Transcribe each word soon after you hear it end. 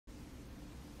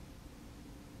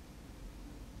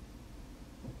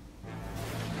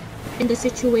In the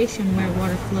situation where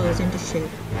water flows in the ship,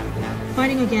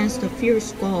 fighting against the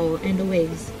fierce squall and the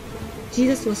waves,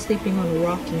 Jesus was sleeping on a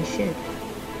rocking ship.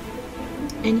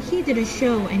 And he didn't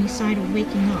show any sign of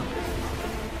waking up.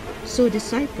 So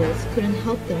disciples couldn't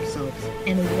help themselves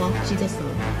and woke Jesus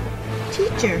up.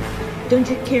 "Teacher, don't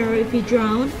you care if we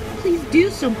drown? Please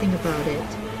do something about it."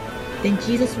 Then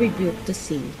Jesus rebuked the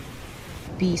sea.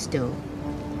 "Be still."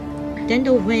 Then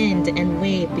the wind and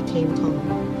wave became calm.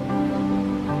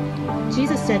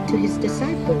 Jesus said to his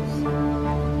disciples,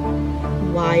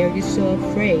 "Why are you so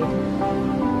afraid?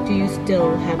 Do you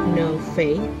still have no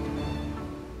faith?"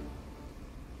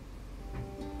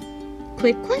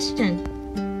 Quick question.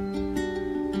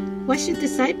 What should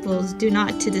disciples do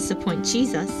not to disappoint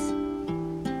Jesus?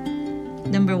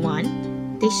 Number 1,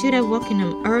 they should have woken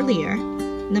him earlier.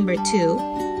 Number 2,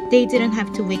 they didn't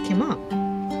have to wake him up.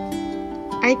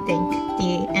 I think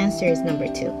the answer is number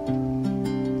 2.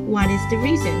 What is the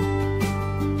reason?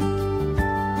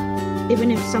 Even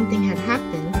if something had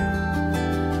happened,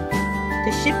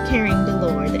 the ship carrying the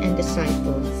Lord and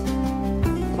disciples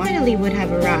quietly would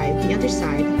have arrived the other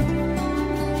side.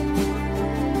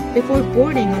 Before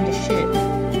boarding on the ship,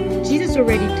 Jesus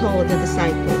already told the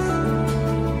disciples,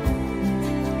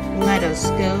 "Let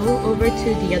us go over to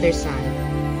the other side."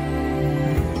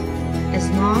 As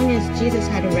long as Jesus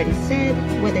had already said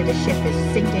whether the ship is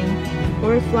sinking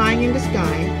or flying in the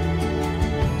sky,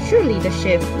 surely the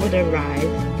ship would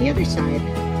arrive the other side,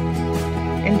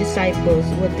 and disciples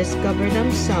would discover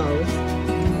themselves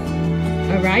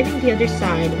arriving the other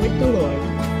side with the Lord.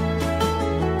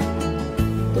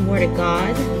 The Word of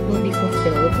God will be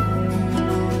fulfilled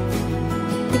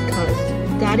because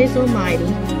God is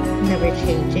almighty, never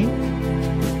changing,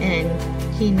 and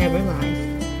He never lies.